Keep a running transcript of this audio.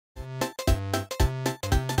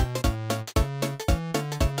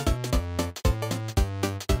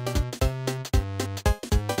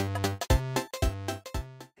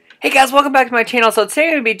Hey guys, welcome back to my channel. So today I'm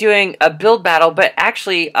going to be doing a build battle, but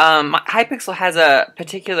actually, HyPixel has a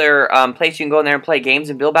particular place you can go in there and play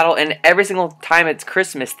games and build battle, and every single time it's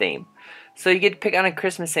Christmas theme. So you get to pick on a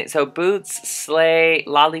Christmas thing. So boots, sleigh,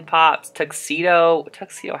 lollipops, tuxedo.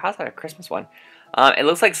 Tuxedo, how's that a Christmas one? It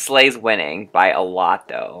looks like sleigh's winning by a lot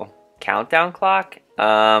though. Countdown clock.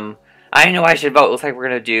 I know I should vote. Looks like we're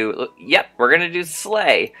gonna do. Yep, we're gonna do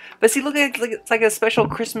sleigh. But see, look at it, it's like a special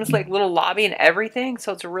Christmas like little lobby and everything.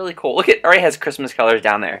 So it's really cool. Look, it already has Christmas colors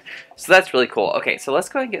down there. So that's really cool. Okay, so let's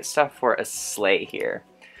go ahead and get stuff for a sleigh here.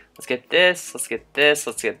 Let's get this. Let's get this.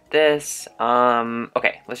 Let's get this.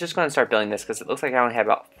 Okay, let's just go ahead and start building this because it looks like I only have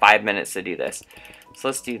about 5 minutes to do this. So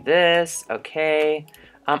let's do this. Okay.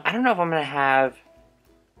 I don't know if I'm gonna have.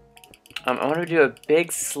 I want to do a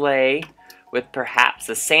big sleigh with perhaps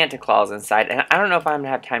a Santa Claus inside, and I don't know if I'm gonna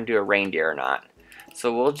have time to do a reindeer or not.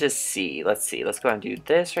 So we'll just see. Let's see. Let's go ahead and do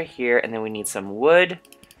this right here, and then we need some wood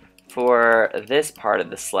for this part of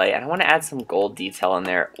the sleigh. And I want to add some gold detail in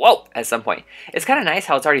there. Whoa! At some point, it's kind of nice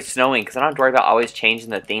how it's already snowing because I don't have to worry about always changing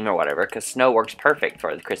the theme or whatever. Because snow works perfect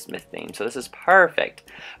for the Christmas theme, so this is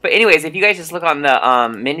perfect. But anyways, if you guys just look on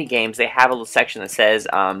the mini games, they have a little section that says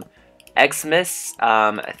Xmas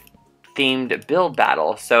themed build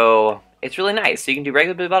battle. So it's really nice. So you can do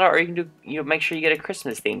regular build battle, or you can do, make sure you get a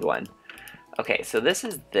Christmas themed one. Okay, so this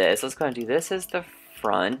is this. Let's go and do this as the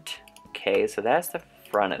front. Okay, so that's the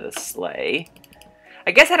front of the sleigh.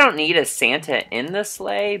 I guess I don't need a Santa in the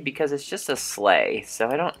sleigh because it's just a sleigh, so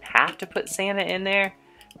I don't have to put Santa in there.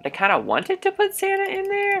 But I kind of wanted to put Santa in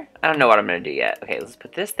there. I don't know what I'm going to do yet. Okay, let's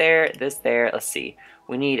put this there, this there. Let's see.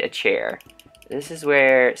 We need a chair. This is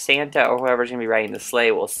where Santa or whoever's going to be riding the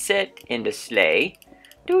sleigh will sit in the sleigh.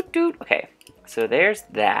 Doot doot. Okay, so there's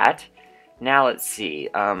that. Now let's see.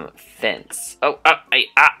 Fence.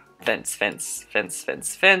 Fence.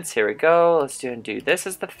 Here we go. Let's do this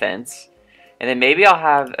as the fence. And then maybe I'll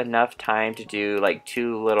have enough time to do like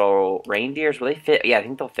 2 little reindeers. Will they fit? Yeah, I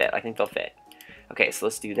think they'll fit. Okay, so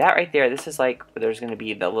let's do that right there. This is like, there's going to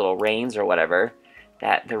be the little reins or whatever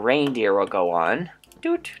that the reindeer will go on.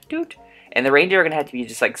 Doot doot. And the reindeer are going to have to be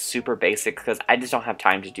just like super basic because I just don't have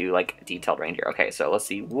time to do like a detailed reindeer. Okay, so let's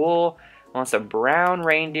see. Wool wants a brown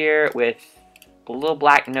reindeer with little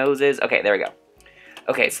black noses. Okay, there we go.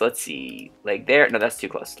 Okay, so let's see. Leg there. No, that's too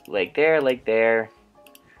close. Leg there, leg there.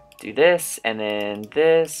 Do this and then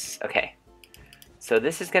this. Okay. So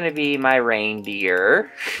this is going to be my reindeer.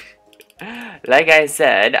 Like I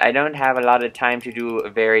said, I don't have a lot of time to do a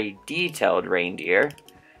very detailed reindeer.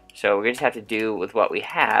 So we just have to do with what we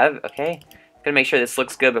have, okay? I'm gonna make sure this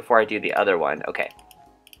looks good before I do the other one. Okay.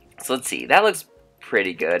 So let's see. That looks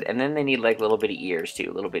pretty good. And then they need like little bitty ears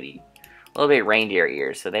too. Little bitty reindeer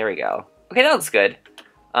ears. So there we go. Okay, that looks good.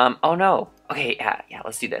 Oh no. Okay, yeah,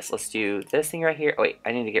 let's do this. Let's do this thing right here. Oh wait,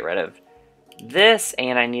 I need to get rid of this,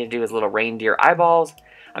 and I need to do his little reindeer eyeballs.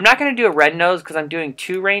 I'm not gonna do a red nose because I'm doing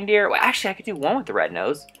 2 reindeer. Well, actually I could do 1 with the red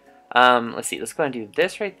nose. Let's see, let's go and do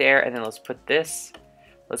this right there, and then let's put this.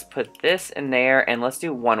 Let's put this in there, and let's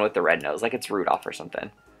do 1 with the red nose, like it's Rudolph or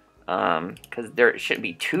something. Because there shouldn't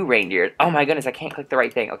be 2 reindeers. Oh my goodness, I can't click the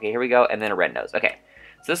right thing. Okay, here we go, and then a red nose. Okay,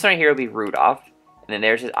 so this one right here will be Rudolph, and then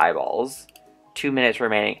there's his eyeballs. 2 minutes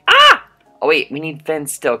remaining. Ah! Oh wait, we need Finn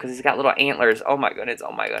still, because he's got little antlers. Oh my goodness,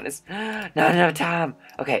 oh my goodness. Not enough time.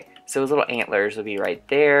 Okay, so his little antlers will be right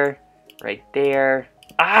there, right there.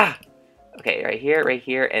 Ah! Okay, right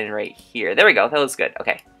here, and right here. There we go, that looks good.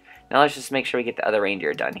 Okay. Now let's just make sure we get the other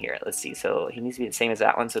reindeer done here. Let's see. So he needs to be the same as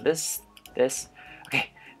that one. So this.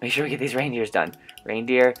 Okay, make sure we get these reindeers done.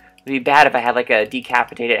 Reindeer. It would be bad if I had like a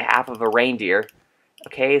decapitated half of a reindeer.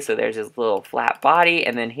 Okay, so there's his little flat body,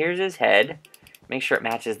 and then here's his head. Make sure it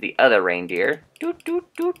matches the other reindeer. Doot doot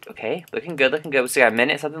doot. Okay, looking good, looking good. We still got a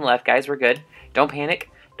minute, something left, guys. We're good. Don't panic.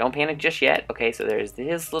 Don't panic just yet. Okay, so there's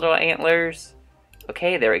his little antlers.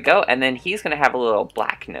 Okay, there we go. And then he's gonna have a little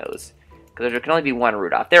black nose. Because there can only be 1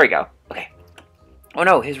 Rudolph. There we go. Okay. Oh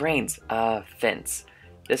no, his reins. Fence.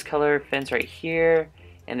 This color fence right here.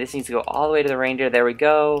 And this needs to go all the way to the reindeer. There we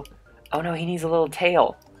go. Oh no, he needs a little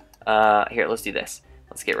tail. Here, let's do this.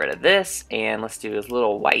 Let's get rid of this. And let's do his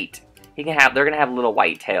little white. They're gonna have little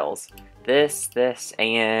white tails. This,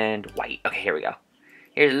 and white. Okay, here we go.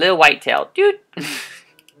 Here's a little white tail. Dude.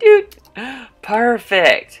 Dude.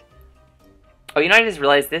 Perfect. Oh, you know, I just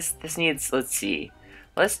realized this needs, let's see.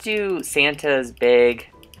 Let's do Santa's big,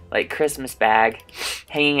 like, Christmas bag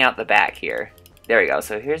hanging out the back here. There we go.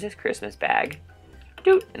 So here's his Christmas bag.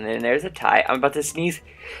 Doot. And then there's a tie. I'm about to sneeze.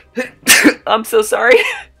 I'm so sorry.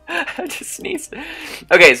 I just sneezed.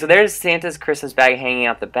 Okay, so there's Santa's Christmas bag hanging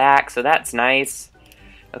out the back. So that's nice.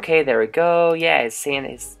 Okay, there we go. Yeah,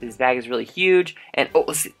 his bag is really huge. And, oh,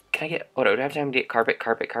 let's see. can I get, oh no, do I have time to get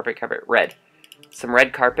carpet, red. Some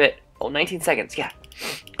red carpet. Oh, 19 seconds, yeah.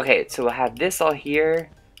 Okay, so we'll have this all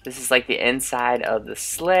here. This is like the inside of the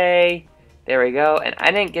sleigh. There we go. And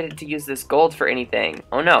I didn't get it to use this gold for anything.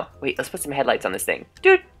 Oh no. Wait, let's put some headlights on this thing.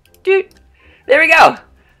 Doot, doot. There we go.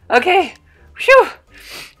 Okay. Phew.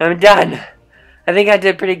 I'm done. I think I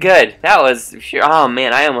did pretty good. That was, oh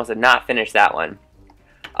man, I almost did not finish that one.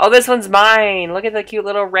 Oh, this one's mine. Look at the cute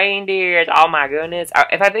little reindeers. Oh my goodness.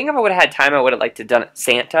 If I would have had time, I would have liked to have done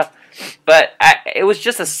Santa. But it was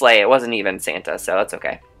just a sleigh. It wasn't even Santa, so that's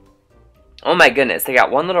okay. Oh my goodness. They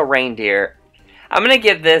got one little reindeer. I'm going to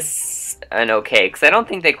give this an okay, because I don't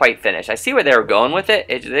think they quite finished. I see where they were going with it.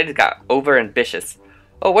 They just got over ambitious.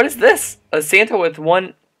 Oh, what is this? A Santa with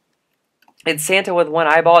one... It's Santa with one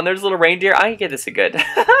eyeball, and there's a little reindeer. I can give this a good.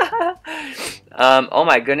 Oh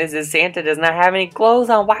my goodness, this Santa does not have any clothes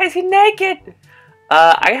on. Why is he naked?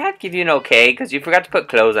 I have to give you an okay, because you forgot to put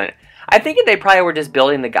clothes on it. I think they probably were just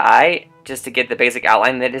building the guy, just to get the basic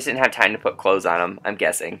outline. They just didn't have time to put clothes on him, I'm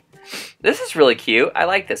guessing. This is really cute. I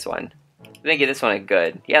like this one. I'm going to give this one a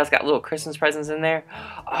good. Yeah, it's got little Christmas presents in there.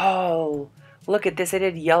 Oh, look at this. They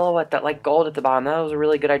did yellow at that, like gold at the bottom. That was a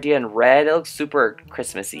really good idea. And red, it looks super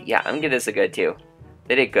Christmassy. Yeah, I'm going to give this a good too.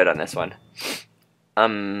 They did good on this one.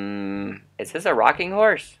 Is this a rocking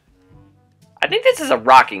horse? I think this is a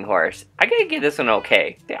rocking horse. I gotta give this one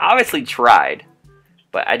okay. They obviously tried,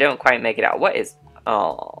 but I don't quite make it out. What is,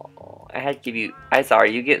 oh, I had to give you, I'm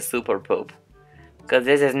sorry, you get super poop. Because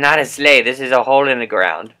this is not a sleigh, this is a hole in the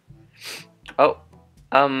ground. Oh,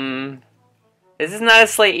 this is not a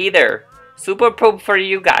sleigh either. Super poop for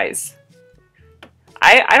you guys.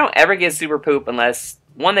 I don't ever get super poop unless,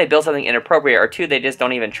 one, they build something inappropriate, or two, they just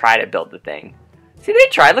don't even try to build the thing. See, they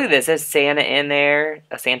tried. Look at this. There's Santa in there.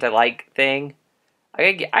 A Santa-like thing.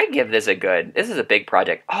 I give this a good. This is a big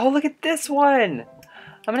project. Oh, look at this one.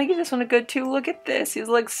 I'm going to give this one a good, too. Look at this. He's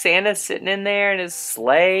like Santa sitting in there in his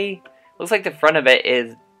sleigh. Looks like the front of it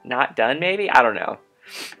is not done, maybe? I don't know.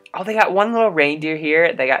 Oh, they got one little reindeer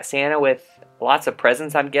here. They got Santa with lots of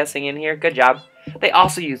presents, I'm guessing, in here. Good job. They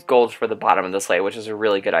also used gold for the bottom of the sleigh, which is a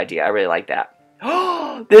really good idea. I really like that.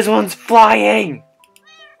 Oh, this one's flying.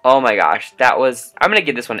 Oh my gosh, that was, I'm gonna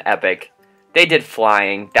give this one epic. They did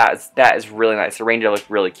flying. That is really nice. The reindeer looked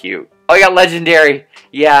really cute. Oh, you got legendary.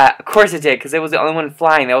 Yeah, of course it did, because it was the only one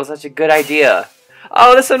flying. That was such a good idea.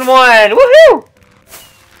 Oh, this one won. Woohoo!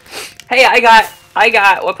 Hey, I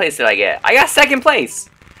got, what place did I get? I got second place.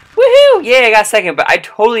 Woohoo! Yeah, I got second, but I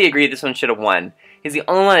totally agree this one should have won. He's the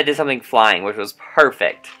only one that did something flying, which was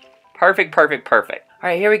perfect. Perfect, perfect, perfect.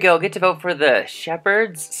 Alright, here we go. Get to vote for the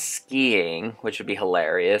shepherds. Skiing, which would be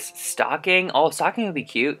hilarious. Stalking. Oh, stalking would be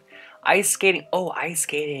cute. Ice skating. Oh, ice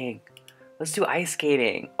skating. Let's do ice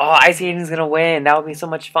skating. Oh, ice skating is gonna win. That would be so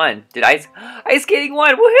much fun. Did ice skating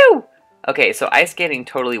won? Woohoo! Okay, so ice skating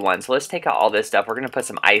totally won. So let's take out all this stuff. We're gonna put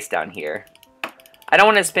some ice down here. I don't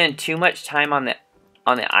want to spend too much time on the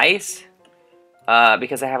ice.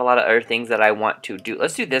 Because I have a lot of other things that I want to do.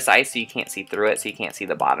 Let's do this ice so you can't see through it, so you can't see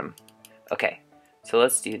the bottom. Okay. So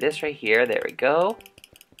let's do this right here. There we go.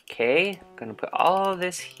 Okay, I'm gonna put all of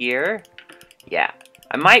this here. Yeah,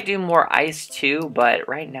 I might do more ice too, but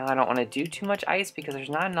right now I don't want to do too much ice because there's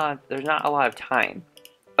not a lot of time.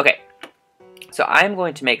 Okay, so I'm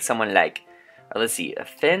going to make someone like, let's see, a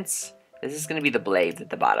fence. This is gonna be the blades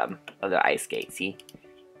at the bottom of the ice skate. See?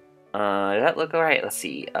 Does that look alright? Let's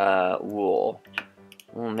see. Wool.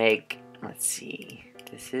 We'll make. Let's see.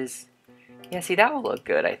 This is. Yeah, see, that will look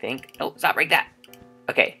good, I think. Oh, stop right that.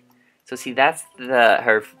 Okay, so see, that's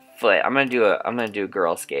her foot. I'm gonna do a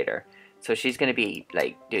girl skater. So she's gonna be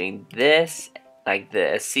like doing this, like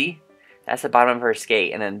this. See, that's the bottom of her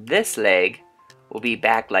skate, and then this leg will be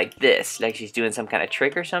back like this, like she's doing some kind of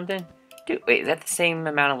trick or something. Dude, wait, is that the same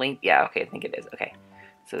amount of length? Yeah, okay, I think it is. Okay,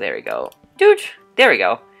 so there we go. Dude, there we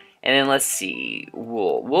go. And then let's see,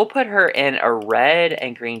 wool. We'll put her in a red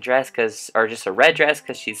and green dress, or just a red dress,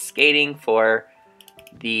 because she's skating for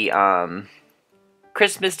the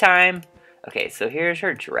Christmas time. Okay, so here's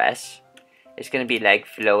her dress. It's gonna be like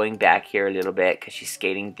flowing back here a little bit because she's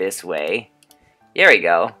skating this way. There we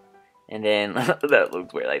go. And then that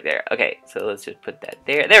looks weird like there. Okay, so let's just put that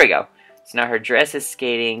there. There we go. So now her dress is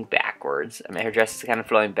skating backwards. I mean, her dress is kind of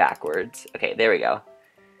flowing backwards. Okay, there we go.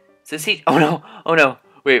 So see, oh no.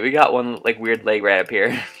 Wait, we got one like weird leg right up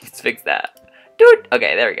here. Let's fix that. Dude.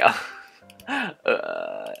 Okay, there we go.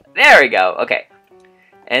 There we go. Okay.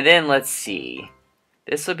 And then let's see.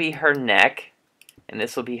 This will be her neck, and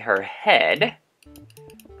this will be her head.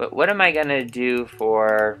 But what am I gonna do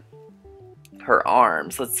for her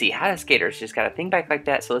arms? Let's see. How do skaters just gotta think back like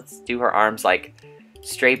that? So let's do her arms like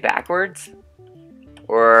straight backwards.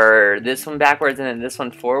 Or this one backwards and then this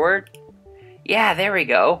one forward. Yeah, there we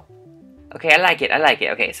go. Okay, I like it. I like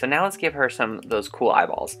it. Okay, so now let's give her those cool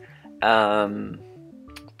eyeballs.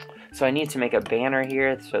 So I need to make a banner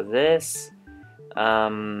here. So this,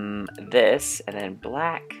 this, and then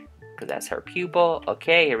black, because that's her pupil.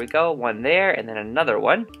 Okay, here we go. One there, and then another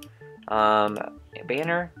one.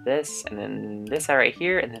 Banner, this, and then this right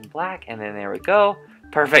here, and then black, and then there we go.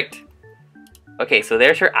 Perfect. Okay, so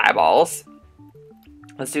there's her eyeballs.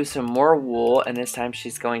 Let's do some more wool, and this time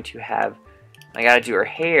she's going to have, I gotta do her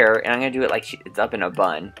hair, and I'm gonna do it like it's up in a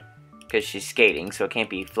bun, because she's skating, so it can't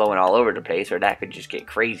be flowing all over the place, or that could just get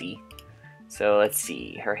crazy. So let's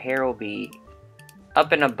see, her hair will be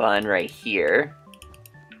up in a bun right here.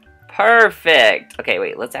 Perfect! Okay,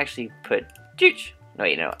 wait, let's actually put, no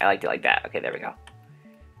wait, no, I liked it like that. Okay, there we go.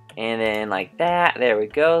 And then like that, there we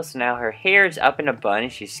go. So now her hair's up in a bun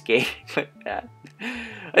and she's skating like that.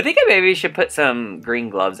 I think I maybe should put some green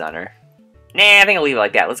gloves on her. Nah, I think I'll leave it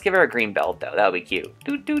like that. Let's give her a green belt though, that'll be cute.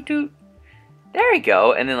 Doot, doot, doot. There we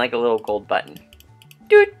go, and then like a little gold button.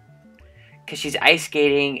 Doot! Because she's ice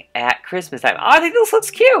skating at Christmas time. Oh, I think this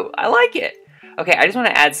looks cute. I like it. Okay, I just want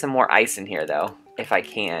to add some more ice in here though, if I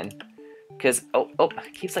can. Because, oh,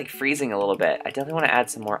 it keeps like freezing a little bit. I definitely want to add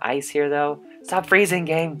some more ice here though. Stop freezing,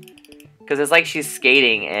 game. Because it's like she's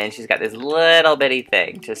skating and she's got this little bitty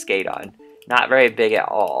thing to skate on. Not very big at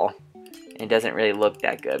all. It doesn't really look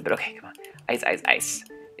that good, but okay, come on. Ice, ice, ice.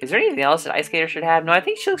 Is there anything else that ice skater should have? No, I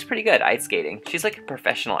think she looks pretty good ice skating. She's like a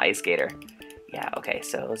professional ice skater. Yeah, okay,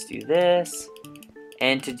 so let's do this.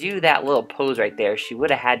 And to do that little pose right there, she would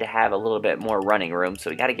have had to have a little bit more running room, so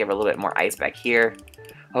we got to give her a little bit more ice back here.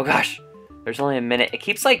 Oh gosh, there's only a minute. It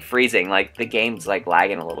keeps like freezing, like the game's like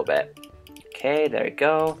lagging a little bit. Okay, there we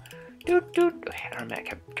go. Doot, doot. Okay, I don't know, I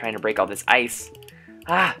kept trying to break all this ice.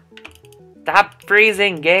 Ah, stop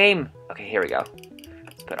freezing, game. Okay, here we go.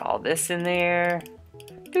 Let's put all this in there.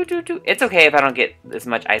 Doot, doot, doot. It's okay if I don't get as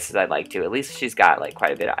much ice as I'd like to. At least she's got like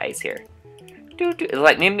quite a bit of ice here. Doot, doot.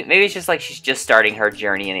 Like maybe it's just like she's just starting her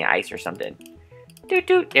journey in the ice or something. Doot,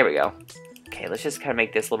 doot. There we go. Okay, let's just kind of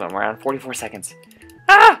make this a little bit more around 44 seconds.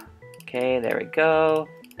 Ah! Okay, there we go.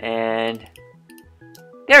 And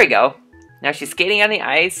there we go. Now she's skating on the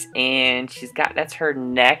ice, and that's her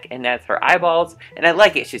neck, and that's her eyeballs, and I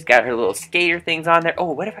like it. She's got her little skater things on there.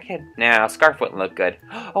 Oh, what if I could? Nah, scarf wouldn't look good.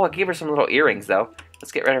 Oh, I gave her some little earrings though.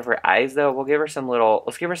 Let's get rid of her eyes though. Let's give her some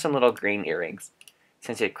little green earrings,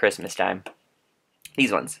 since it's Christmas time.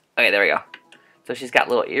 These ones. Okay, there we go. So she's got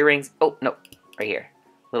little earrings. Oh no, right here.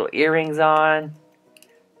 Little earrings on.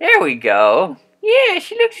 There we go. Yeah,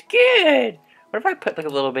 she looks good. What if I put like a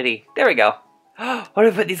little bitty? There we go. What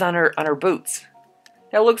if I put these on her boots?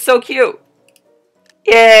 That looks so cute.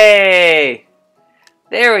 Yay!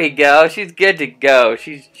 There we go. She's good to go.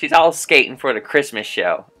 She's all skating for the Christmas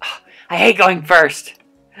show. I hate going first.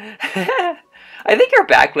 I think her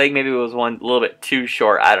back leg maybe was one a little bit too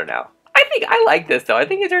short. I don't know. I like this though. I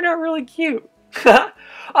think it turned out really cute. Oh,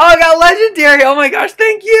 I got legendary. Oh my gosh,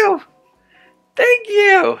 thank you. Thank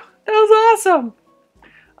you. That was awesome.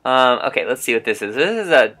 Okay, let's see what this is. This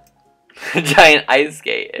is a giant ice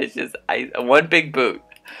skate. It's just one big boot.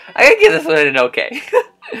 I gotta give this one an okay.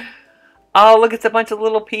 Oh, look, it's a bunch of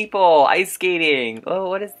little people ice skating. Oh,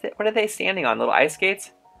 what is it? What are they standing on? Little ice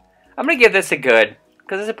skates? I'm gonna give this a good,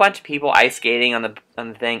 because there's a bunch of people ice skating on the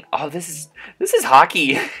thing. Oh, this is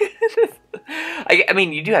hockey. I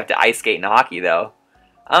mean, you do have to ice skate in hockey though.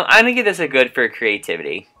 I'm gonna give this a good for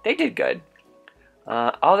creativity. They did good.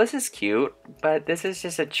 Oh, this is cute, but this is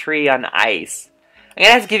just a tree on ice. I'm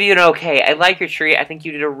gonna have to give you an okay. I like your tree. I think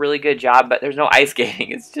you did a really good job, but there's no ice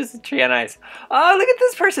skating. It's just a tree on ice. Oh, look at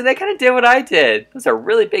this person. They kind of did what I did. Those are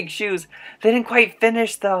really big shoes. They didn't quite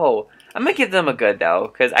finish though. I'm gonna give them a good though,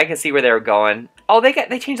 because I can see where they were going. Oh, they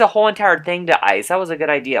changed the whole entire thing to ice. That was a good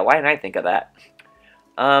idea. Why didn't I think of that?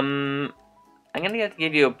 I'm gonna have to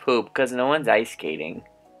give you a poop because no one's ice skating.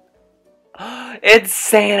 It's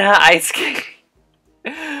Santa ice skating.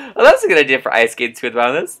 Well, that's a good idea for ice skating too.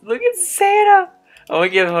 About this, look at Santa. I'm gonna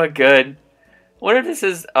give him a good. What if this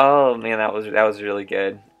is? Oh man, that was really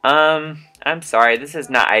good. I'm sorry, this is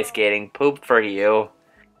not ice skating. Poop for you.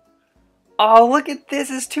 Oh, look at this!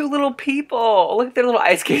 It's two little people. Look at their little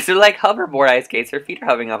ice skates. They're like hoverboard ice skates. Their feet are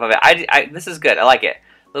hovering off of it. This is good. I like it.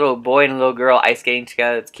 Little boy and little girl ice skating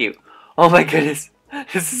together. It's cute. Oh my goodness,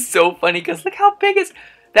 this is so funny because look how big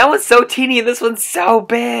that one's so teeny and this one's so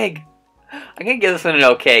big. I'm gonna give this one an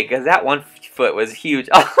okay because that one foot was huge.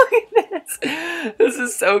 Oh, look at this. This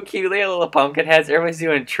is so cute. They have little pumpkin heads. Everybody's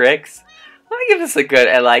doing tricks. I'm gonna give this a good.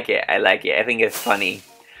 I like it. I like it. I think it's funny.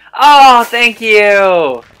 Oh, thank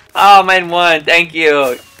you. Oh, mine won. Thank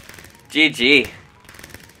you. GG.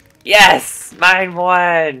 Yes! Mine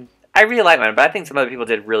won! I really like mine, but I think some other people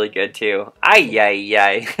did really good too. Ay, ay,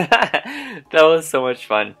 ay. That was so much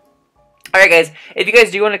fun. Alright guys, if you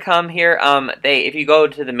guys do want to come here, if you go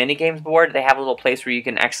to the mini games board, they have a little place where you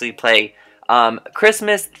can actually play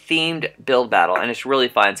Christmas themed build battle, and it's really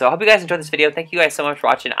fun. So I hope you guys enjoyed this video. Thank you guys so much for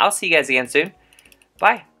watching. I'll see you guys again soon.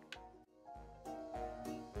 Bye.